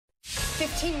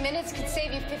15 minutes could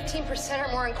save you 15%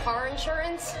 or more on car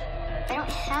insurance? I don't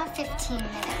have 15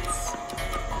 minutes.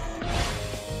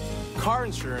 Car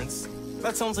insurance?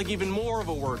 That sounds like even more of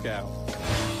a workout.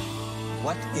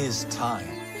 What is time?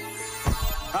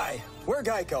 Hi, we're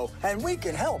Geico, and we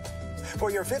can help.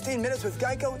 For your 15 minutes with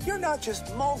Geico, you're not just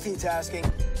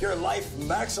multitasking, you're life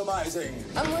maximizing.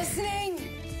 I'm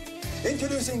listening.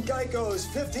 Introducing Geico's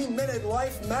 15-minute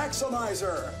Life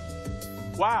Maximizer.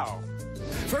 Wow.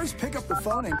 First, pick up the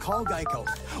phone and call Geico,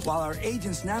 while our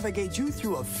agents navigate you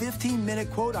through a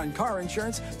 15-minute quote on car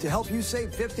insurance to help you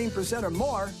save 15% or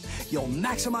more. You'll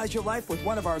maximize your life with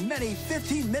one of our many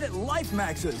 15-minute Life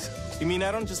Maxes. You mean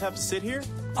I don't just have to sit here?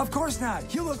 Of course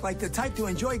not. You look like the type to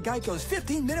enjoy Geico's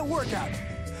 15-minute workout.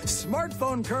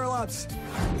 Smartphone curl-ups,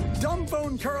 dumb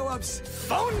phone curl-ups,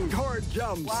 phone cord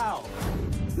jumps. Wow.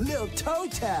 Little toe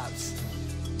taps.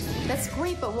 That's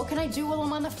great, but what can I do while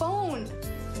I'm on the phone?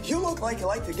 You look like you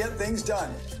like to get things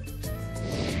done.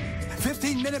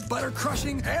 15-minute butter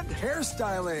crushing and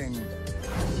hairstyling.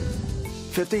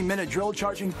 15-minute drill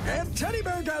charging and teddy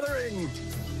bear gathering.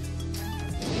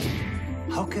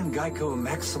 How can Geico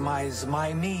maximize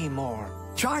my me more?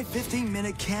 Try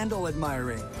 15-minute candle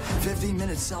admiring,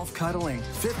 15-minute self-cuddling,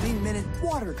 15-minute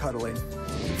water cuddling.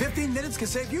 15 minutes can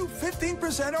save you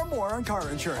 15% or more on car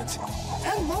insurance.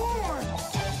 And more!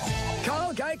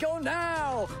 Call Geico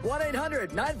now!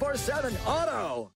 1-800-947-AUTO!